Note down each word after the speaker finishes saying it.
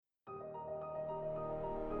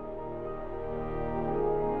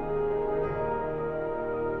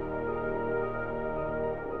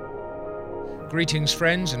Greetings,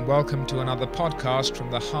 friends, and welcome to another podcast from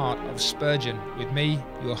the heart of Spurgeon with me,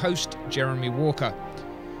 your host, Jeremy Walker.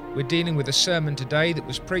 We're dealing with a sermon today that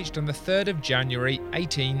was preached on the 3rd of January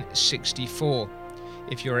 1864.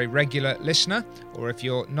 If you're a regular listener, or if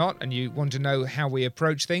you're not and you want to know how we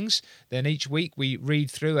approach things, then each week we read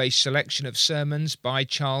through a selection of sermons by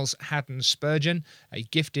Charles Haddon Spurgeon, a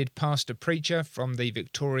gifted pastor-preacher from the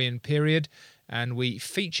Victorian period, and we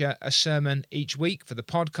feature a sermon each week for the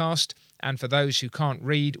podcast. And for those who can't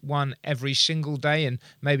read one every single day and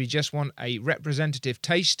maybe just want a representative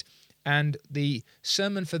taste, and the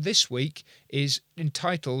sermon for this week is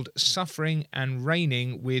entitled Suffering and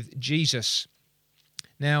Reigning with Jesus.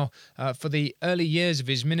 Now, for the early years of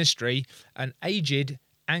his ministry, an aged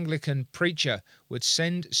Anglican preacher would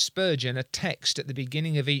send Spurgeon a text at the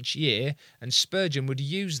beginning of each year, and Spurgeon would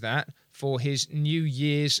use that for his New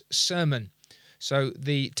Year's sermon. So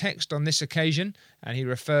the text on this occasion, and he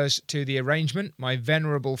refers to the arrangement, my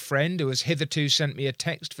venerable friend who has hitherto sent me a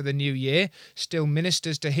text for the new year, still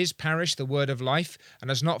ministers to his parish the word of life, and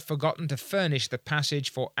has not forgotten to furnish the passage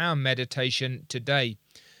for our meditation today.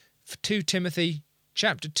 2 Timothy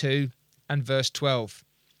chapter 2 and verse 12.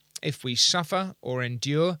 If we suffer or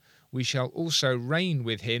endure, we shall also reign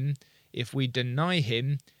with him. If we deny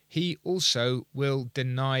him, he also will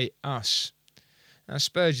deny us. Now,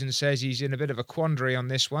 Spurgeon says he's in a bit of a quandary on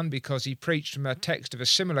this one because he preached from a text of a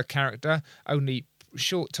similar character only a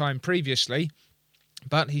short time previously.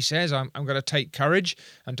 But he says, I'm going to take courage,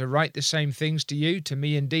 and to write the same things to you, to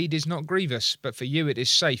me indeed is not grievous, but for you it is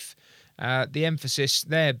safe. The emphasis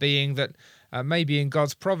there being that maybe in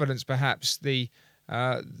God's providence, perhaps, the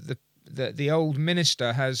old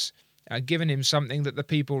minister has given him something that the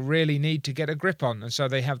people really need to get a grip on, and so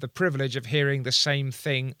they have the privilege of hearing the same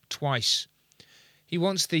thing twice. He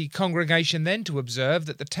wants the congregation then to observe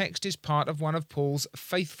that the text is part of one of Paul's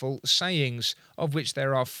faithful sayings, of which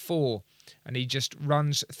there are 4, and he just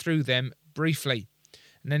runs through them briefly.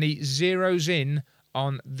 And then he zeroes in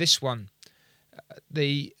on this one.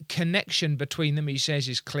 The connection between them, he says,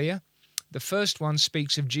 is clear. The first one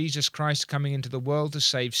speaks of Jesus Christ coming into the world to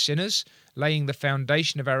save sinners, laying the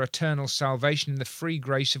foundation of our eternal salvation in the free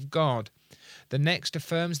grace of God. The next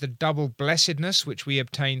affirms the double blessedness which we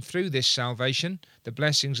obtain through this salvation, the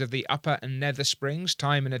blessings of the upper and nether springs,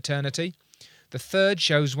 time and eternity. The third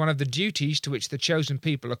shows one of the duties to which the chosen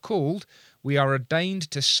people are called. We are ordained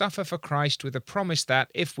to suffer for Christ with the promise that,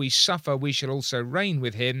 if we suffer, we shall also reign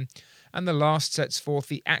with him. And the last sets forth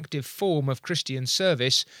the active form of Christian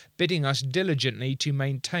service, bidding us diligently to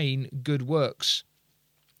maintain good works.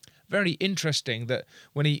 Very interesting that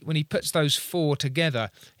when he puts those 4 together,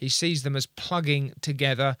 he sees them as plugging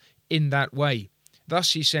together in that way.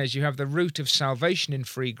 Thus, he says, you have the root of salvation in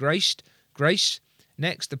free grace.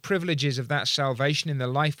 Next, the privileges of that salvation in the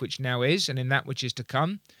life which now is and in that which is to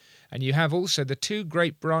come. And you have also the 2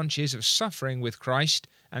 great branches of suffering with Christ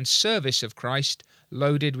and service of Christ,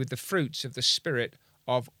 loaded with the fruits of the Spirit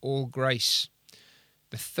of all grace.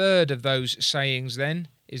 The third of those sayings, then,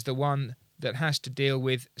 is the one that has to deal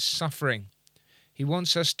with suffering. He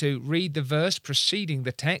wants us to read the verse preceding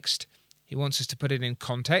the text. He wants us to put it in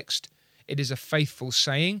context. It is a faithful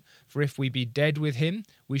saying, for if we be dead with him,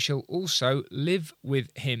 we shall also live with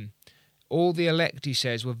him. All the elect, he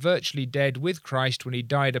says, were virtually dead with Christ when he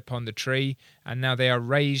died upon the tree, and now they are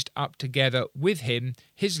raised up together with him.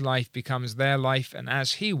 His life becomes their life, and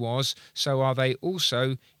as he was, so are they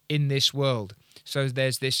also in this world. So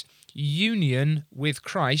there's this union with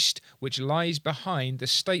Christ which lies behind the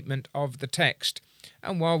statement of the text.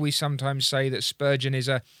 And while we sometimes say that Spurgeon is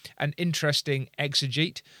an interesting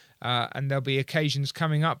exegete, and there'll be occasions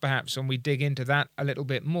coming up perhaps when we dig into that a little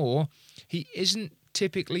bit more, he isn't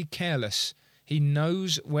typically careless. He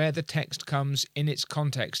knows where the text comes in its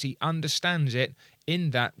context. He understands it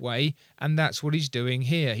in that way, and that's what he's doing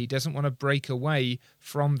here. He doesn't want to break away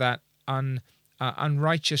from that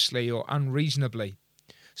unrighteously or unreasonably.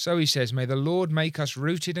 So he says, may the Lord make us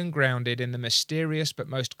rooted and grounded in the mysterious but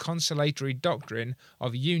most consolatory doctrine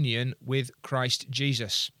of union with Christ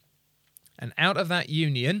Jesus. And out of that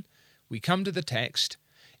union, we come to the text,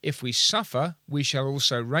 if we suffer, we shall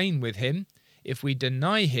also reign with him. If we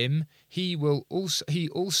deny him, he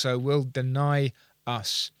also will deny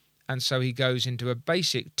us. And so he goes into a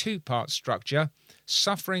basic 2-part structure,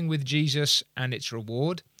 suffering with Jesus and its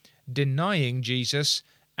reward, denying Jesus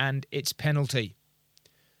and its penalty.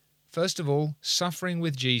 First of all, suffering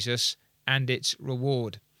with Jesus and its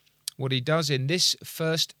reward. What he does in this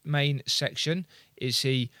first main section is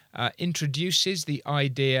he introduces the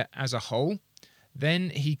idea as a whole.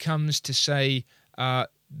 Then he comes to say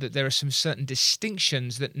that there are some certain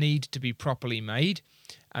distinctions that need to be properly made.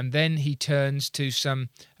 And then he turns to some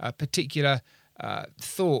particular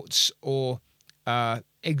thoughts or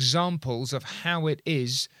examples of how it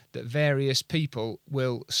is that various people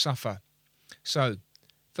will suffer. So,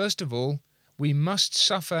 first of all, we must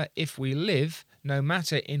suffer if we live, no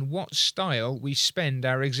matter in what style we spend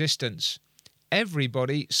our existence.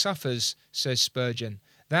 Everybody suffers, says Spurgeon.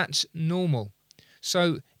 That's normal.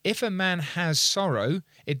 So, if a man has sorrow,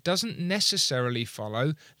 it doesn't necessarily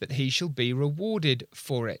follow that he shall be rewarded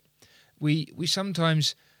for it. We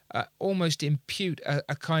sometimes almost impute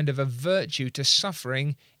a kind of a virtue to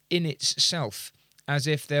suffering in itself, as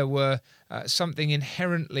if there were something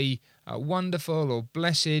inherently wonderful or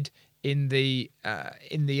blessed in the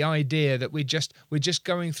idea that we're just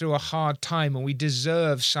going through a hard time and we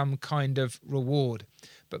deserve some kind of reward.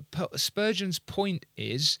 But Spurgeon's point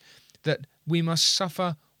is that we must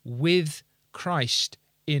suffer with Christ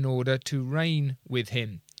in order to reign with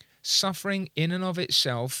him. Suffering in and of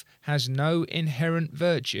itself has no inherent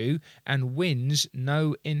virtue and wins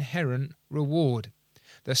no inherent reward.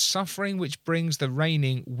 The suffering which brings the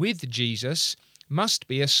reigning with Jesus must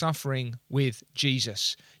be a suffering with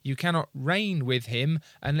Jesus. You cannot reign with him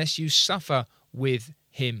unless you suffer with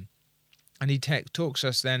him. And he talks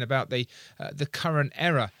us then about the current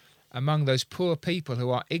error among those poor people who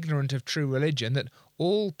are ignorant of true religion, that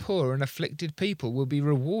all poor and afflicted people will be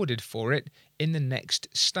rewarded for it in the next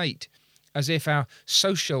state, as if our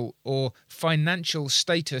social or financial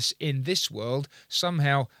status in this world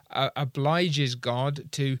somehow obliges God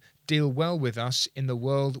to deal well with us in the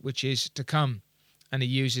world which is to come. And he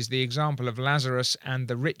uses the example of Lazarus and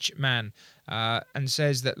the rich man, and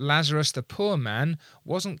says that Lazarus, the poor man,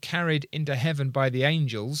 wasn't carried into heaven by the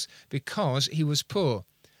angels because he was poor,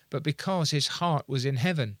 but because his heart was in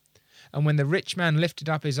heaven. And when the rich man lifted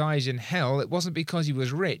up his eyes in hell, it wasn't because he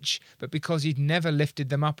was rich, but because he'd never lifted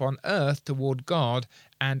them up on earth toward God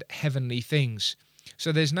and heavenly things.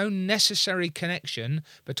 So there's no necessary connection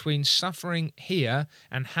between suffering here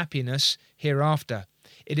and happiness hereafter.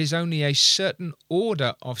 It is only a certain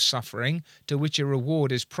order of suffering to which a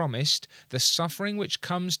reward is promised, the suffering which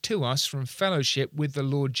comes to us from fellowship with the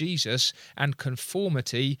Lord Jesus and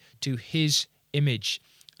conformity to his image.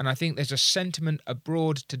 And I think there's a sentiment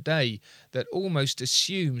abroad today that almost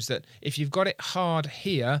assumes that if you've got it hard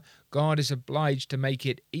here, God is obliged to make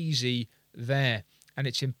it easy there. And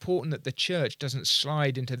it's important that the church doesn't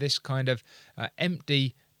slide into this kind of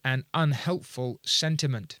empty and unhelpful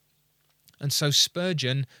sentiment. And so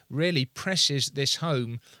Spurgeon really presses this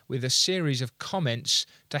home with a series of comments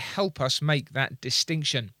to help us make that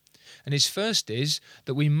distinction. And his first is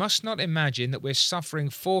that we must not imagine that we're suffering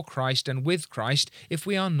for Christ and with Christ if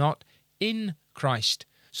we are not in Christ.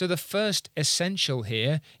 So the first essential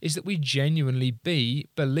here is that we genuinely be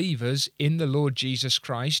believers in the Lord Jesus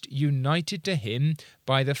Christ, united to him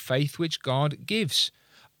by the faith which God gives.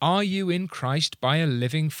 Are you in Christ by a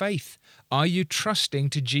living faith? Are you trusting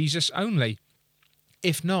to Jesus only?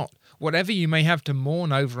 If not, whatever you may have to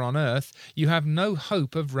mourn over on earth, you have no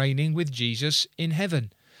hope of reigning with Jesus in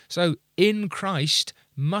heaven. So in Christ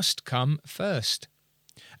must come first.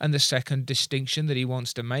 And the second distinction that he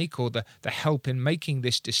wants to make, or the help in making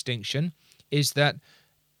this distinction, is that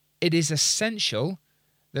it is essential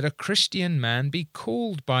that a Christian man be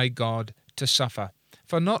called by God to suffer.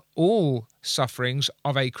 For not all sufferings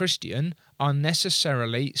of a Christian are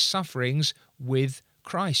necessarily sufferings with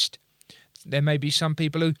Christ. There may be some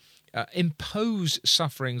people who impose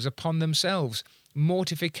sufferings upon themselves,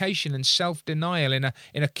 mortification and self-denial in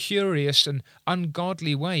a curious and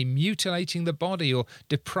ungodly way, mutilating the body or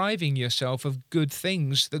depriving yourself of good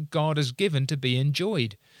things that God has given to be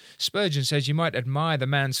enjoyed. Spurgeon says you might admire the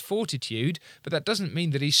man's fortitude, but that doesn't mean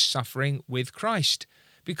that he's suffering with Christ,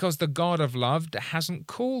 because the God of love hasn't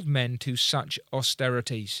called men to such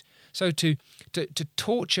austerities. So to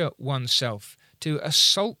torture oneself, to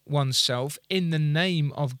assault oneself in the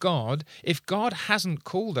name of God, if God hasn't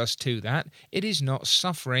called us to that, it is not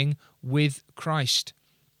suffering with Christ.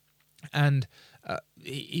 And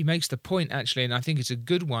he makes the point, actually, and I think it's a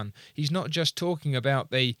good one. He's not just talking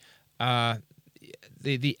about the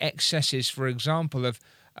excesses, for example, of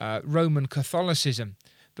Roman Catholicism,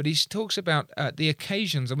 but he talks about the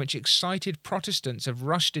occasions on which excited Protestants have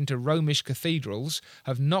rushed into Romish cathedrals,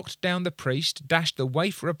 have knocked down the priest, dashed the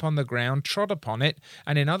wafer upon the ground, trod upon it,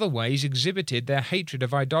 and in other ways exhibited their hatred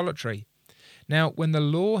of idolatry. Now, when the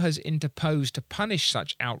law has interposed to punish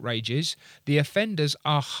such outrages, the offenders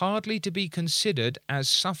are hardly to be considered as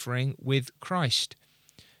suffering with Christ.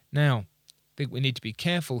 Now, I think we need to be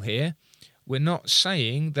careful here. We're not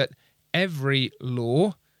saying that every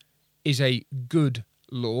law is a good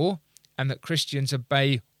law and that Christians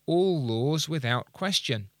obey all laws without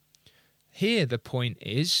question. Here the point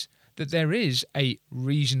is that there is a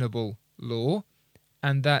reasonable law,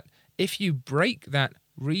 and that if you break that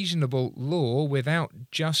reasonable law without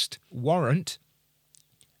just warrant,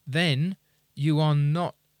 then you are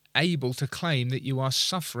not able to claim that you are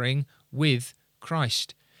suffering with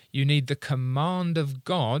Christ. You need the command of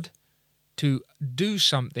God to do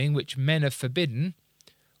something which men have forbidden,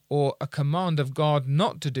 or a command of God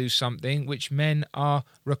not to do something which men are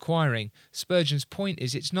requiring. Spurgeon's point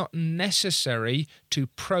is it's not necessary to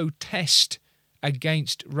protest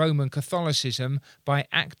against Roman Catholicism by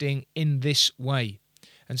acting in this way.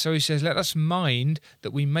 And so he says, let us mind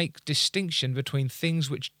that we make distinction between things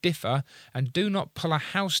which differ, and do not pull a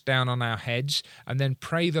house down on our heads and then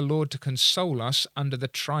pray the Lord to console us under the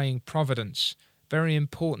trying providence. Very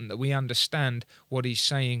important that we understand what he's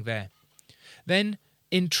saying there. Then,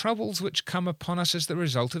 in troubles which come upon us as the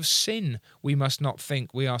result of sin, we must not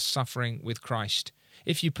think we are suffering with Christ.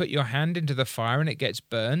 If you put your hand into the fire and it gets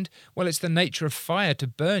burned, well, it's the nature of fire to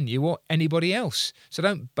burn you or anybody else. So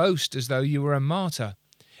don't boast as though you were a martyr.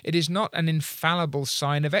 It is not an infallible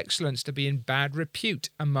sign of excellence to be in bad repute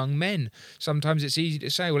among men. Sometimes it's easy to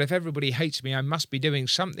say, well, if everybody hates me, I must be doing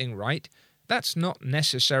something right. That's not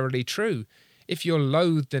necessarily true. If you're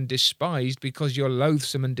loathed and despised because you're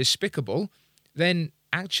loathsome and despicable, then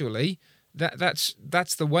actually that's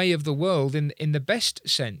the way of the world in the best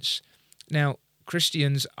sense. Now,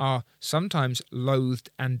 Christians are sometimes loathed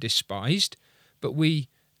and despised, but we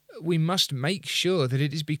must make sure that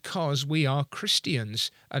it is because we are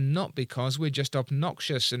Christians and not because we're just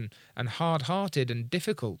obnoxious and hard-hearted and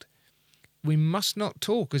difficult. We must not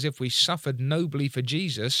talk as if we suffered nobly for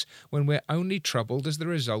Jesus when we're only troubled as the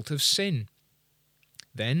result of sin.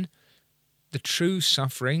 Then, the true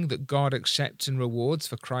suffering that God accepts and rewards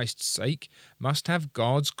for Christ's sake must have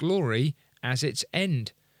God's glory as its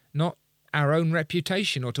end, not our own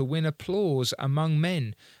reputation or to win applause among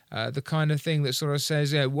men. The kind of thing that sort of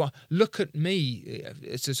says, look at me.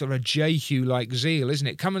 It's a sort of Jehu-like zeal, isn't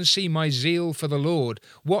it? Come and see my zeal for the Lord.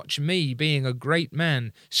 Watch me being a great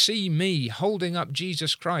man. See me holding up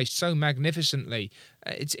Jesus Christ so magnificently.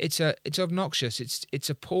 It's obnoxious. It's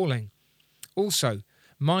appalling. Also,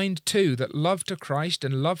 mind too that love to Christ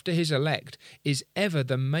and love to his elect is ever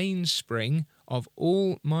the mainspring of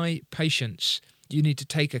all my patience. You need to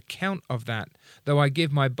take account of that. Though I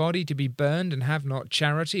give my body to be burned and have not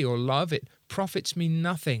charity or love, it profits me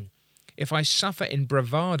nothing. If I suffer in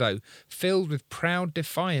bravado, filled with proud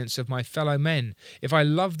defiance of my fellow men, if I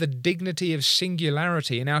love the dignity of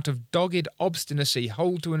singularity and out of dogged obstinacy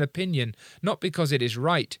hold to an opinion, not because it is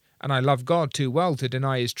right, and I love God too well to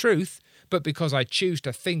deny his truth, but because I choose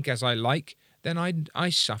to think as I like, then I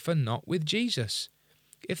suffer not with Jesus.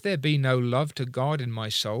 If there be no love to God in my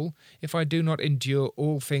soul, if I do not endure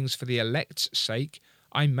all things for the elect's sake,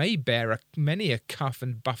 I may bear many a cuff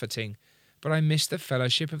and buffeting, but I miss the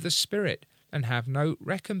fellowship of the Spirit and have no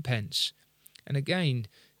recompense. And again,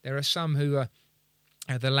 there are some who are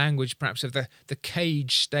the language perhaps of the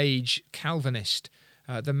cage stage Calvinist,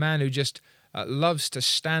 the man who just loves to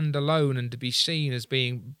stand alone and to be seen as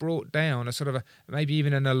being brought down, a sort of maybe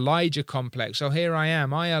even an Elijah complex. Oh, here I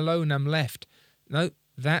am, I alone am left. No,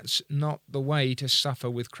 that's not the way to suffer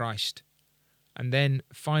with Christ. And then,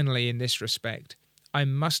 finally, in this respect, I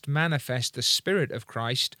must manifest the Spirit of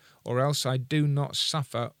Christ, or else I do not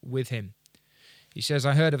suffer with him. He says,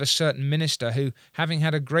 I heard of a certain minister who, having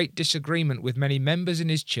had a great disagreement with many members in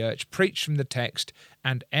his church, preached from the text,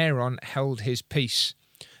 and Aaron held his peace.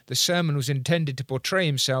 The sermon was intended to portray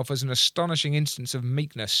himself as an astonishing instance of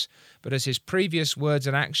meekness, but as his previous words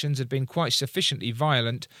and actions had been quite sufficiently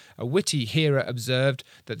violent, a witty hearer observed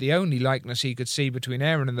that the only likeness he could see between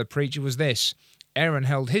Aaron and the preacher was this: Aaron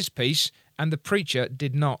held his peace, and the preacher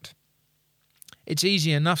did not. It's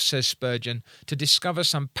easy enough, says Spurgeon, to discover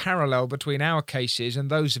some parallel between our cases and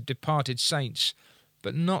those of departed saints,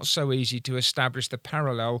 but not so easy to establish the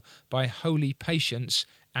parallel by holy patience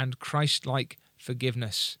and Christ-like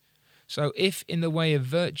forgiveness. So if in the way of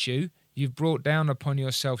virtue you've brought down upon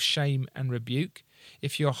yourself shame and rebuke,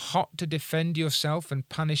 if you're hot to defend yourself and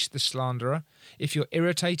punish the slanderer, if you're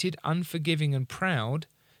irritated, unforgiving and proud,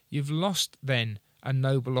 you've lost then a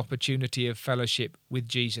noble opportunity of fellowship with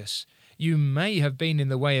Jesus. You may have been in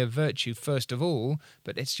the way of virtue first of all,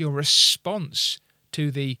 but it's your response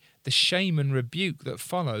to the shame and rebuke that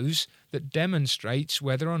follows that demonstrates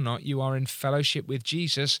whether or not you are in fellowship with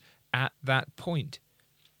Jesus at that point.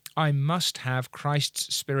 I must have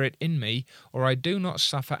Christ's Spirit in me, or I do not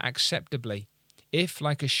suffer acceptably. If,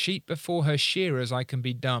 like a sheep before her shearers, I can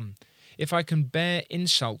be dumb, if I can bear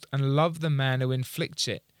insult and love the man who inflicts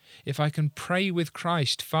it, if I can pray with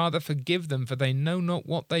Christ, Father, forgive them, for they know not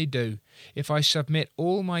what they do, if I submit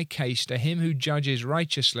all my case to him who judges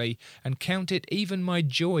righteously, and count it even my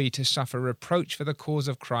joy to suffer reproach for the cause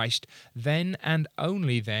of Christ, then and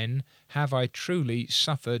only then have I truly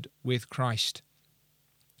suffered with Christ.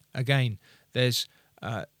 Again, there's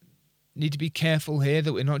need to be careful here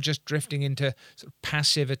that we're not just drifting into sort of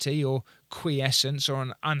passivity or quiescence or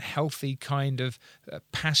an unhealthy kind of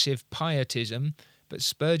passive pietism. But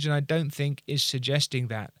Spurgeon, I don't think, is suggesting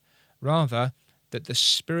that. Rather, that the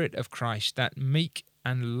Spirit of Christ, that meek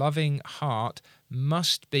and loving heart,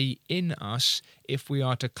 must be in us if we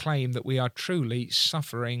are to claim that we are truly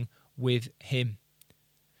suffering with him.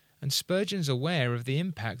 And Spurgeon's aware of the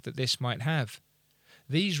impact that this might have.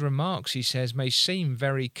 These remarks, he says, may seem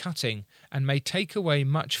very cutting and may take away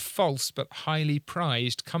much false but highly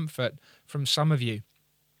prized comfort from some of you.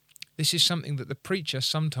 This is something that the preacher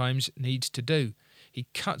sometimes needs to do. He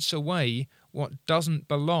cuts away what doesn't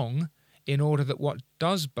belong in order that what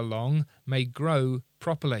does belong may grow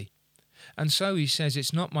properly. And so he says,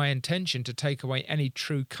 it's not my intention to take away any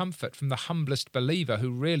true comfort from the humblest believer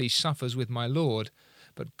who really suffers with my Lord,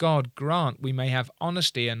 but God grant we may have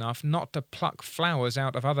honesty enough not to pluck flowers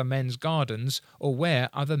out of other men's gardens or wear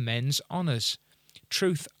other men's honours.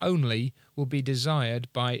 Truth only will be desired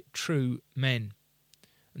by true men.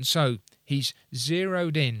 And so he's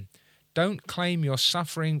zeroed in. Don't claim you're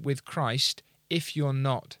suffering with Christ if you're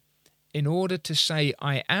not. In order to say,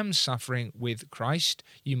 I am suffering with Christ,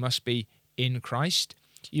 you must be in Christ.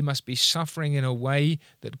 You must be suffering in a way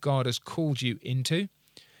that God has called you into.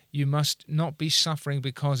 You must not be suffering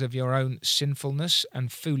because of your own sinfulness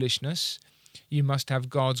and foolishness. You must have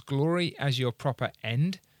God's glory as your proper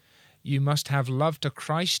end. You must have love to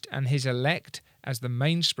Christ and his elect as the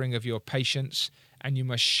mainspring of your patience, and you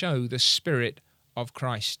must show the Spirit of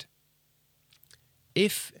Christ.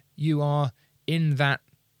 If you are in that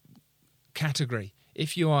category,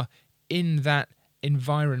 if you are in that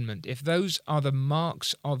environment, if those are the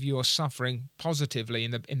marks of your suffering positively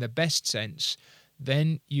in the best sense,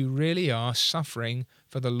 then you really are suffering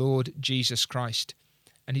for the Lord Jesus Christ.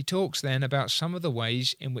 And he talks then about some of the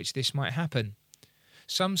ways in which this might happen.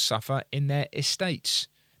 Some suffer in their estates.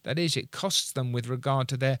 That is, it costs them with regard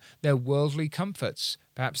to their worldly comforts,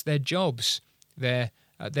 perhaps their jobs, their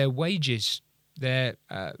wages, their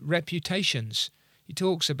reputations. He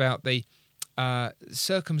talks about the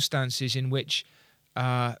circumstances in which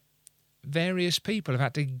various people have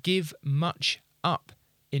had to give much up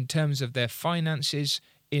in terms of their finances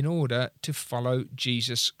in order to follow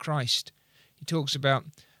Jesus Christ. He talks about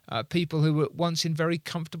people who were once in very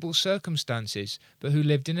comfortable circumstances, but who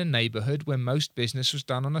lived in a neighbourhood where most business was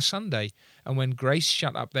done on a Sunday, and when grace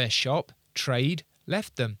shut up their shop, trade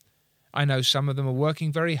left them. I know some of them are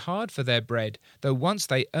working very hard for their bread, though once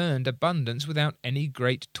they earned abundance without any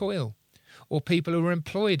great toil. Or people who were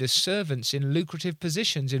employed as servants in lucrative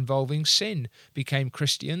positions involving sin, became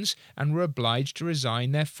Christians and were obliged to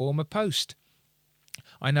resign their former post.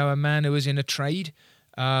 I know a man who was in a trade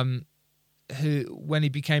who, when he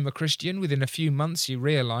became a Christian, within a few months he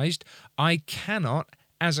realized, I cannot,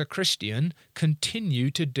 as a Christian,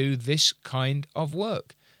 continue to do this kind of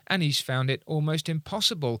work. And he's found it almost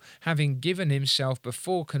impossible, having given himself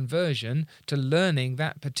before conversion to learning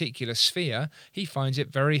that particular sphere. He finds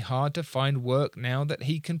it very hard to find work now that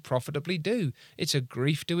he can profitably do. It's a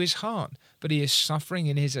grief to his heart, but he is suffering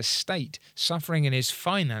in his estate, suffering in his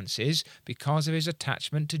finances because of his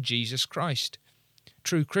attachment to Jesus Christ.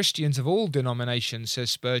 True Christians of all denominations, says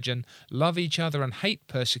Spurgeon, love each other and hate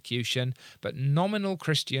persecution, but nominal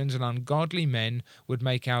Christians and ungodly men would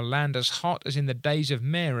make our land as hot as in the days of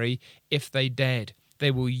Mary if they dared. They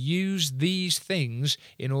will use these things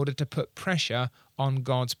in order to put pressure on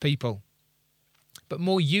God's people. But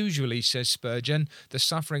more usually, says Spurgeon, the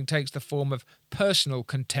suffering takes the form of personal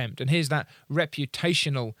contempt, and here's that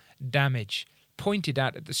reputational damage, pointed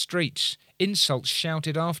at the streets, insults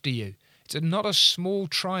shouted after you. It's not a small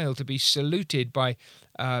trial to be saluted by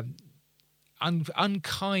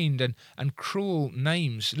unkind and cruel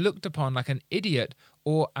names, looked upon like an idiot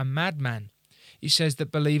or a madman. He says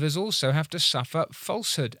that believers also have to suffer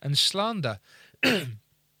falsehood and slander.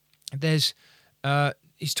 He's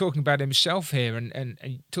talking about himself here, and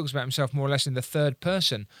he talks about himself more or less in the third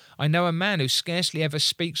person. I know a man who scarcely ever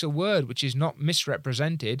speaks a word which is not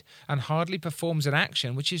misrepresented, and hardly performs an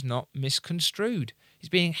action which is not misconstrued. He's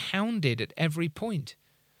being hounded at every point.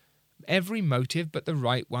 Every motive but the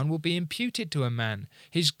right one will be imputed to a man.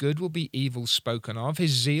 His good will be evil spoken of. His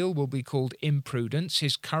zeal will be called imprudence.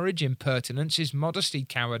 His courage impertinence. His modesty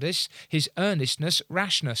cowardice. His earnestness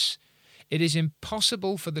rashness. It is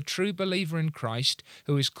impossible for the true believer in Christ,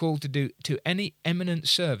 who is called to any eminent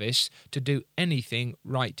service, to do anything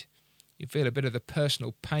right. You feel a bit of the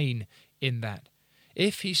personal pain in that.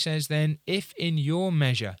 If, he says then, if in your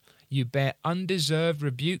measure you bear undeserved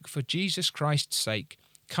rebuke for Jesus Christ's sake,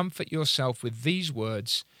 comfort yourself with these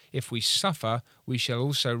words: if we suffer, we shall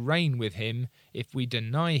also reign with him. If we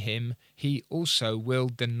deny him, he also will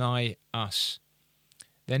deny us.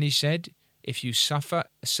 Then he said, if you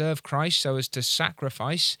serve Christ so as to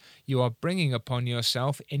sacrifice, you are bringing upon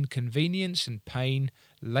yourself inconvenience and pain,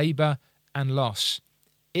 labour and loss.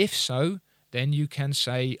 If so, then you can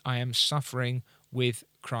say, I am suffering with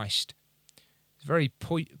Christ. It's a very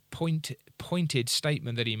pointed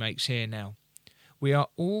statement that he makes here now. We are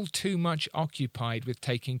all too much occupied with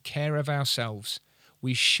taking care of ourselves.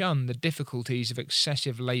 We shun the difficulties of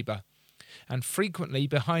excessive labour, and frequently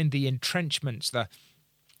behind the entrenchments, the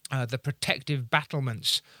protective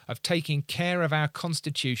battlements of taking care of our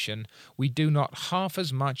constitution, we do not half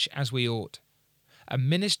as much as we ought. A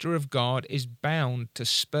minister of God is bound to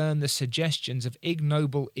spurn the suggestions of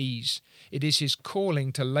ignoble ease. It is his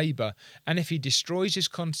calling to labour, and if he destroys his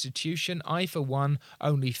constitution, I, for one,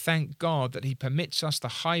 only thank God that he permits us the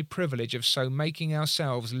high privilege of so making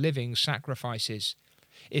ourselves living sacrifices.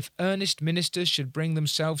 If earnest ministers should bring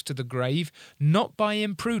themselves to the grave, not by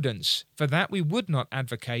imprudence, for that we would not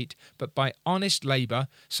advocate, but by honest labour,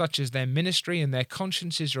 such as their ministry and their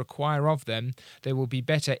consciences require of them, they will be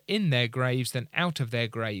better in their graves than out of their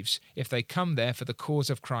graves, if they come there for the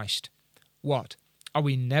cause of Christ. What? Are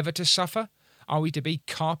we never to suffer? Are we to be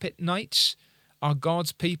carpet knights? Are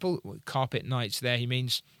God's people, carpet knights there he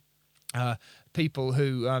means people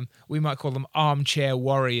who, we might call them armchair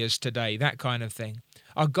warriors today, that kind of thing.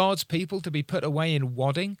 Are God's people to be put away in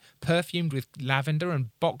wadding, perfumed with lavender and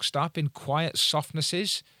boxed up in quiet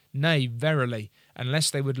softnesses? Nay, verily,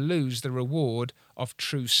 unless they would lose the reward of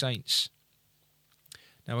true saints.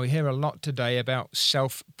 Now we hear a lot today about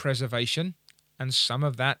self-preservation, and some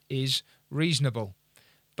of that is reasonable.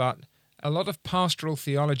 But a lot of pastoral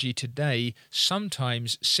theology today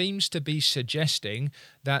sometimes seems to be suggesting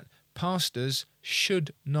that pastors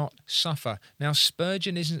should not suffer. Now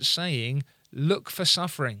Spurgeon isn't saying look for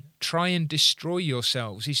suffering, try and destroy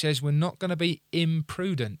yourselves. He says we're not going to be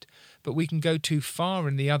imprudent, but we can go too far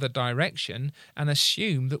in the other direction and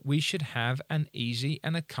assume that we should have an easy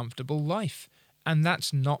and a comfortable life. And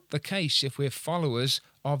that's not the case if we're followers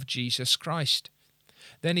of Jesus Christ.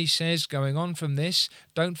 Then he says, going on from this,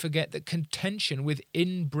 don't forget that contention with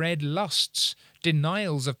inbred lusts,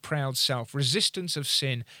 denials of proud self, resistance of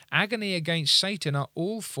sin, agony against Satan are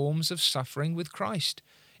all forms of suffering with Christ.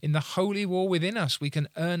 In the holy war within us, we can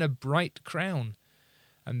earn a bright crown.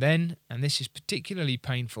 And then, and this is particularly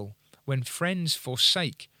painful, when friends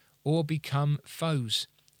forsake or become foes.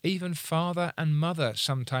 Even father and mother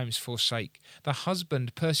sometimes forsake. The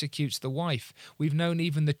husband persecutes the wife. We've known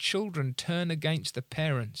even the children turn against the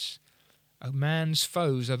parents. A man's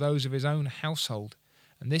foes are those of his own household.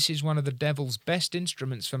 And this is one of the devil's best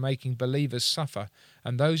instruments for making believers suffer.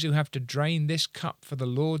 And those who have to drain this cup for the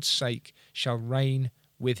Lord's sake shall reign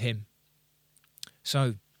with him.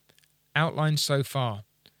 So, outlined so far,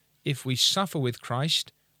 if we suffer with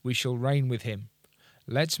Christ, we shall reign with him.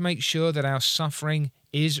 Let's make sure that our suffering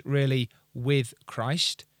is really with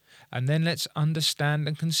Christ, and then let's understand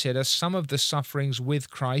and consider some of the sufferings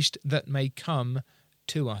with Christ that may come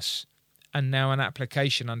to us. And now an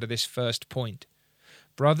application under this first point.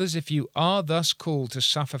 Brothers, if you are thus called to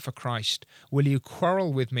suffer for Christ, will you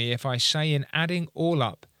quarrel with me if I say in adding all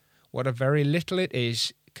up, what a very little it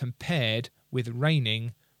is compared with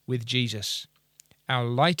reigning with Jesus? Our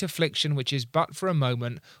light affliction, which is but for a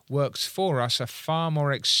moment, works for us a far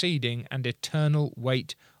more exceeding and eternal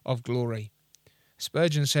weight of glory.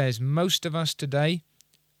 Spurgeon says most of us today,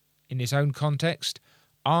 in his own context,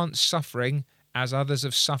 aren't suffering as others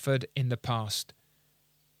have suffered in the past.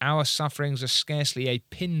 Our sufferings are scarcely a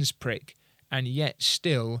pin's prick, and yet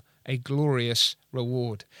still a glorious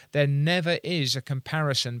reward. There never is a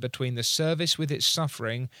comparison between the service with its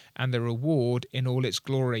suffering and the reward in all its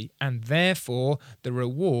glory, and therefore the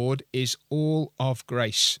reward is all of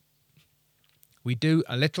grace. We do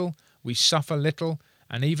a little, we suffer little,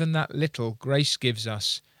 and even that little grace gives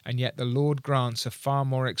us, and yet the Lord grants a far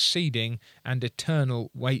more exceeding and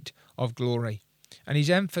eternal weight of glory. And he's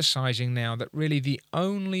emphasizing now that really the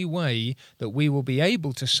only way that we will be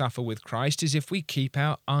able to suffer with Christ is if we keep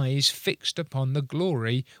our eyes fixed upon the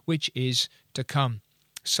glory which is to come.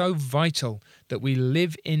 So vital that we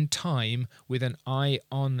live in time with an eye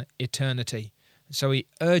on eternity. So he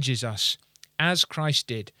urges us, as Christ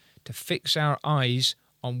did, to fix our eyes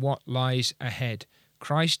on what lies ahead.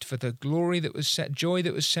 Christ, for the joy that was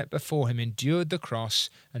set before him, endured the cross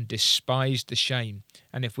and despised the shame.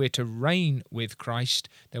 And if we're to reign with Christ,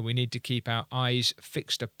 then we need to keep our eyes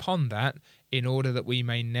fixed upon that in order that we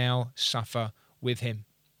may now suffer with him.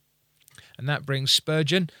 And that brings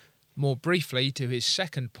Spurgeon more briefly to his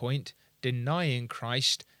second point, denying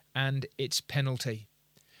Christ and its penalty.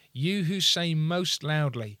 You who say most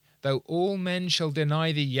loudly, though all men shall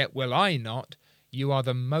deny thee, yet will I not, you are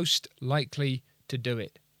the most likely to do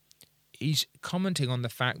it. He's commenting on the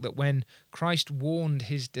fact that when Christ warned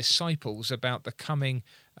his disciples about the coming,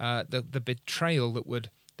 the betrayal that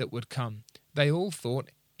would come, they all thought,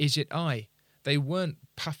 "Is it I?" They weren't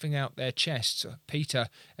puffing out their chests. Peter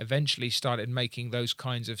eventually started making those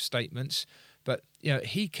kinds of statements, but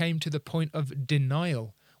he came to the point of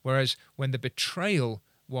denial. Whereas when the betrayal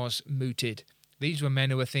was mooted, these were men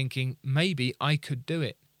who were thinking, maybe I could do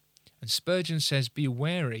it. And Spurgeon says, be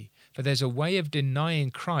wary, for there's a way of denying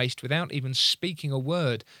Christ without even speaking a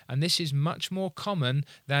word. And this is much more common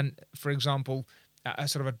than, for example, a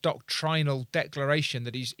sort of a doctrinal declaration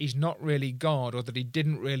that he's not really God, or that he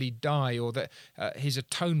didn't really die, or that his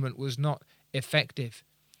atonement was not effective.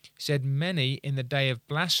 He said, many in the day of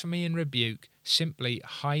blasphemy and rebuke simply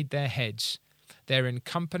hide their heads. They're in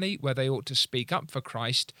company where they ought to speak up for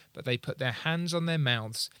Christ, but they put their hands on their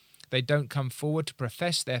mouths. They don't come forward to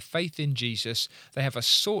profess their faith in Jesus. They have a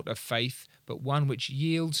sort of faith, but one which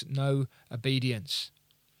yields no obedience.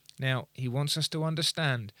 Now, he wants us to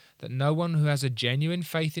understand that no one who has a genuine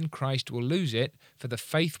faith in Christ will lose it, for the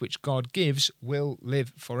faith which God gives will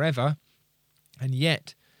live forever. And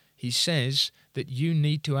yet, he says that you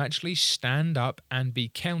need to actually stand up and be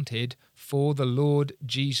counted for the Lord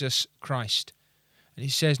Jesus Christ. And he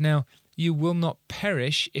says, now, you will not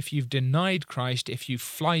perish if you've denied Christ, if you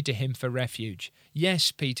fly to him for refuge.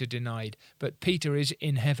 Yes, Peter denied, but Peter is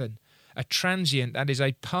in heaven. A transient, that is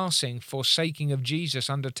a passing forsaking of Jesus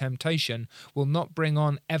under temptation, will not bring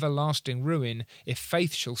on everlasting ruin if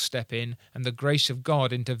faith shall step in and the grace of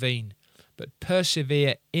God intervene. But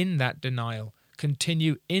persevere in that denial,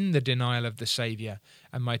 continue in the denial of the Saviour,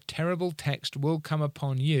 and my terrible text will come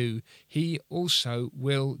upon you. He also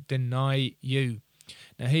will deny you.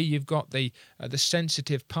 Now here you've got the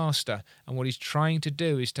sensitive pastor, and what he's trying to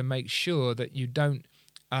do is to make sure that you don't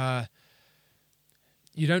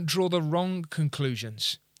draw the wrong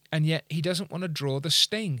conclusions, and yet he doesn't want to draw the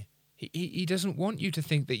sting. He doesn't want you to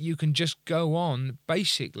think that you can just go on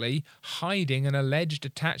basically hiding an alleged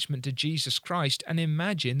attachment to Jesus Christ and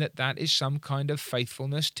imagine that that is some kind of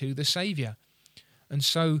faithfulness to the Saviour. And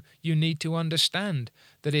so you need to understand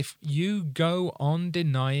that if you go on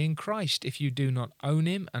denying Christ, if you do not own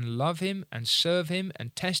him and love him and serve him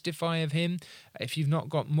and testify of him, if you've not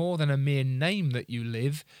got more than a mere name that you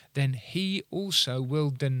live, then he also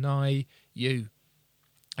will deny you.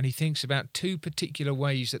 And he thinks about two particular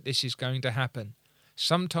ways that this is going to happen.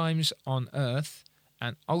 Sometimes on earth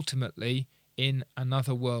and ultimately in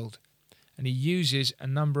another world. And he uses a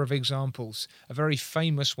number of examples. A very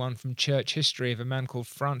famous one from church history of a man called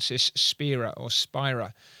Francis Spira or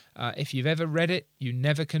Spira. If you've ever read it, you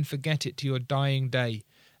never can forget it to your dying day.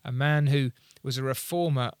 A man who was a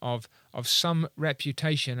reformer of some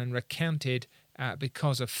reputation and recounted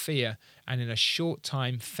because of fear, and in a short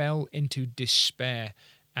time fell into despair.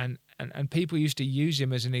 And people used to use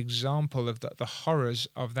him as an example of the horrors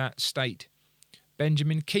of that state.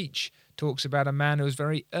 Benjamin Keach talks about a man who was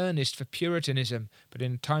very earnest for Puritanism, but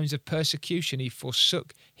in times of persecution he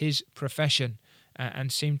forsook his profession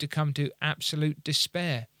and seemed to come to absolute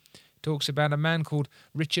despair. Talks about a man called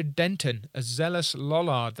Richard Denton, a zealous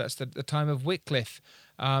Lollard. That's the time of Wycliffe.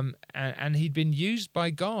 And he'd been used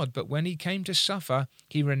by God, but when he came to suffer,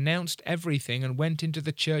 he renounced everything and went into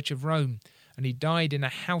the Church of Rome. And he died in a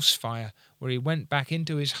house fire where he went back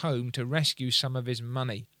into his home to rescue some of his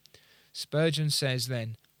money. Spurgeon says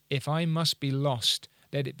then, if I must be lost,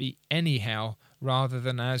 let it be anyhow rather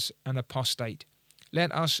than as an apostate.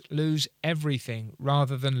 Let us lose everything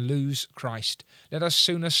rather than lose Christ. Let us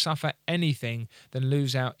sooner suffer anything than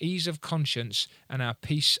lose our ease of conscience and our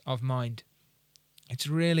peace of mind. It's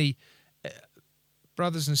really,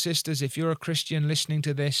 brothers and sisters, if you're a Christian listening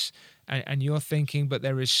to this and you're thinking, but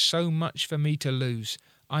there is so much for me to lose,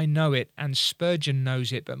 I know it and Spurgeon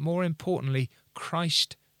knows it, but more importantly,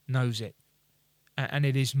 Christ knows it. And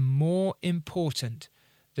it is more important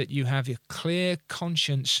that you have a clear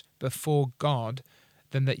conscience before God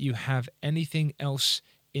than that you have anything else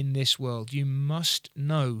in this world. You must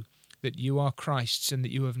know that you are Christ's and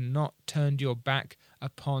that you have not turned your back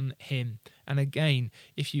upon him. And again,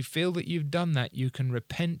 if you feel that you've done that, you can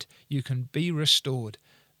repent, you can be restored.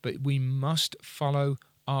 But we must follow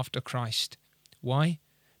after Christ. Why?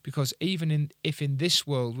 Because even if in this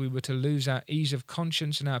world we were to lose our ease of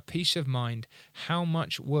conscience and our peace of mind, how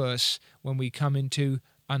much worse when we come into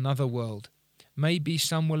another world. Maybe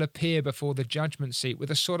some will appear before the judgment seat with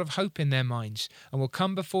a sort of hope in their minds, and will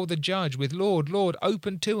come before the judge with, Lord, Lord,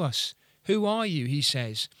 open to us. Who are you, he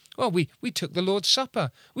says. Well, we took the Lord's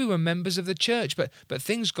Supper. We were members of the church, but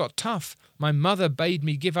things got tough. My mother bade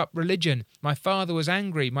me give up religion. My father was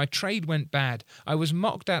angry. My trade went bad. I was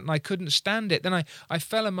mocked at and I couldn't stand it. Then I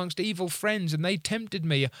fell amongst evil friends and they tempted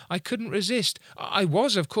me. I couldn't resist. I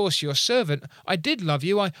was, of course, your servant. I did love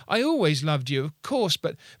you. I always loved you, of course,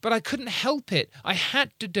 but I couldn't help it. I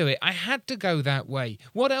had to do it. I had to go that way.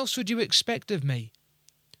 What else would you expect of me?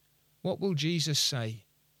 What will Jesus say?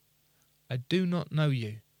 I do not know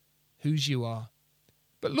you, whose you are.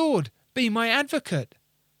 But Lord, be my advocate.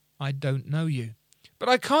 I don't know you. But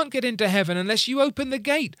I can't get into heaven unless you open the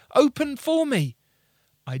gate. Open for me.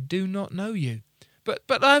 I do not know you.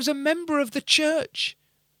 But I was a member of the church.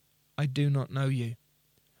 I do not know you.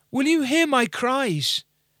 Will you hear my cries?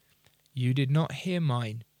 You did not hear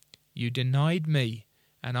mine. You denied me,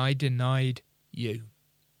 and I denied you.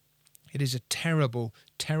 It is a terrible,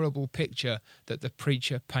 terrible picture that the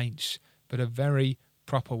preacher paints, but a very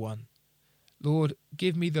proper one. Lord,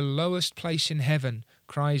 give me the lowest place in heaven,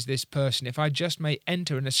 cries this person, if I just may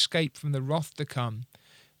enter and escape from the wrath to come.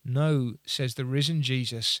 No, says the risen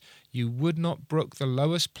Jesus, you would not brook the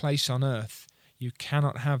lowest place on earth. You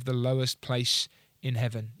cannot have the lowest place in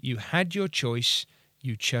heaven. You had your choice,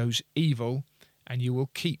 you chose evil, and you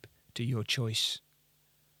will keep to your choice.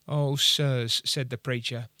 Oh, sirs, said the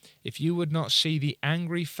preacher, if you would not see the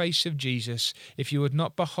angry face of Jesus, if you would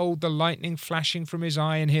not behold the lightning flashing from his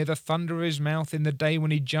eye and hear the thunder of his mouth in the day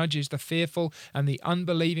when he judges the fearful and the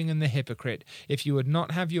unbelieving and the hypocrite, if you would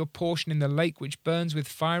not have your portion in the lake which burns with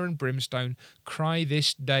fire and brimstone, cry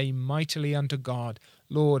this day mightily unto God,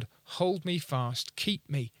 Lord, hold me fast, keep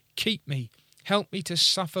me, help me to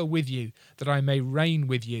suffer with you, that I may reign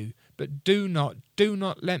with you. But do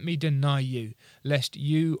not let me deny you, lest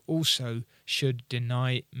you also should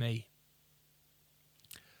deny me.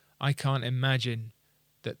 I can't imagine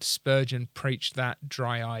that Spurgeon preached that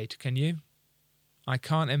dry-eyed, can you? I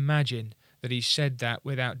can't imagine that he said that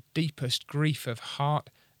without deepest grief of heart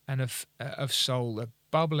and of soul, a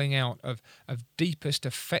bubbling out of deepest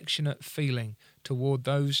affectionate feeling toward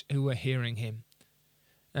those who were hearing him.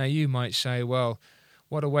 Now you might say, well,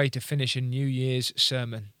 what a way to finish a New Year's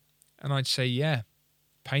sermon. And I'd say, yeah,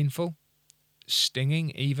 painful, stinging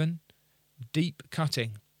even, deep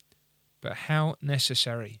cutting, but how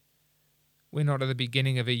necessary. We're not at the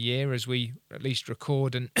beginning of a year as we at least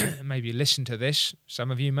record and maybe listen to this. Some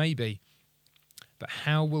of you may be. But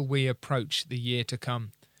how will we approach the year to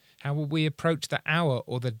come? How will we approach the hour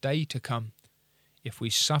or the day to come? If we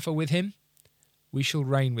suffer with him, we shall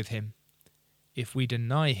reign with him. If we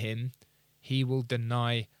deny him, he will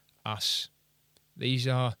deny us. These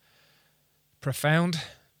are profound,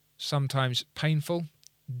 sometimes painful,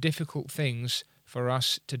 difficult things for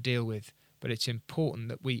us to deal with, but it's important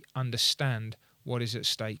that we understand what is at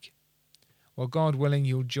stake. Well, God willing,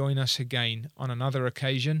 you'll join us again on another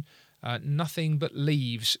occasion. Nothing but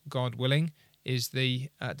leaves, God willing, is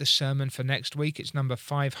the sermon for next week. It's number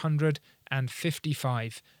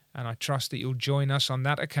 555, and I trust that you'll join us on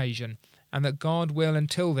that occasion, and that God will,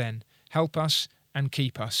 until then, help us and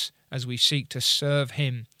keep us as we seek to serve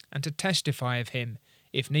him and to testify of him,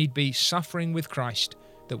 if need be, suffering with Christ,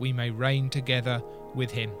 that we may reign together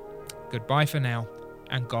with him. Goodbye for now,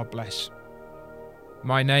 and God bless.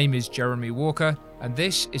 My name is Jeremy Walker, and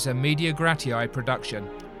this is a Media Gratiae production.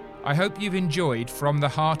 I hope you've enjoyed From the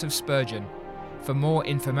Heart of Spurgeon. For more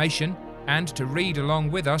information, and to read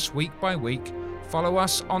along with us week by week, follow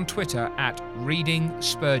us on Twitter at Reading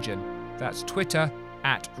Spurgeon. That's Twitter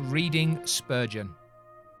at Reading Spurgeon.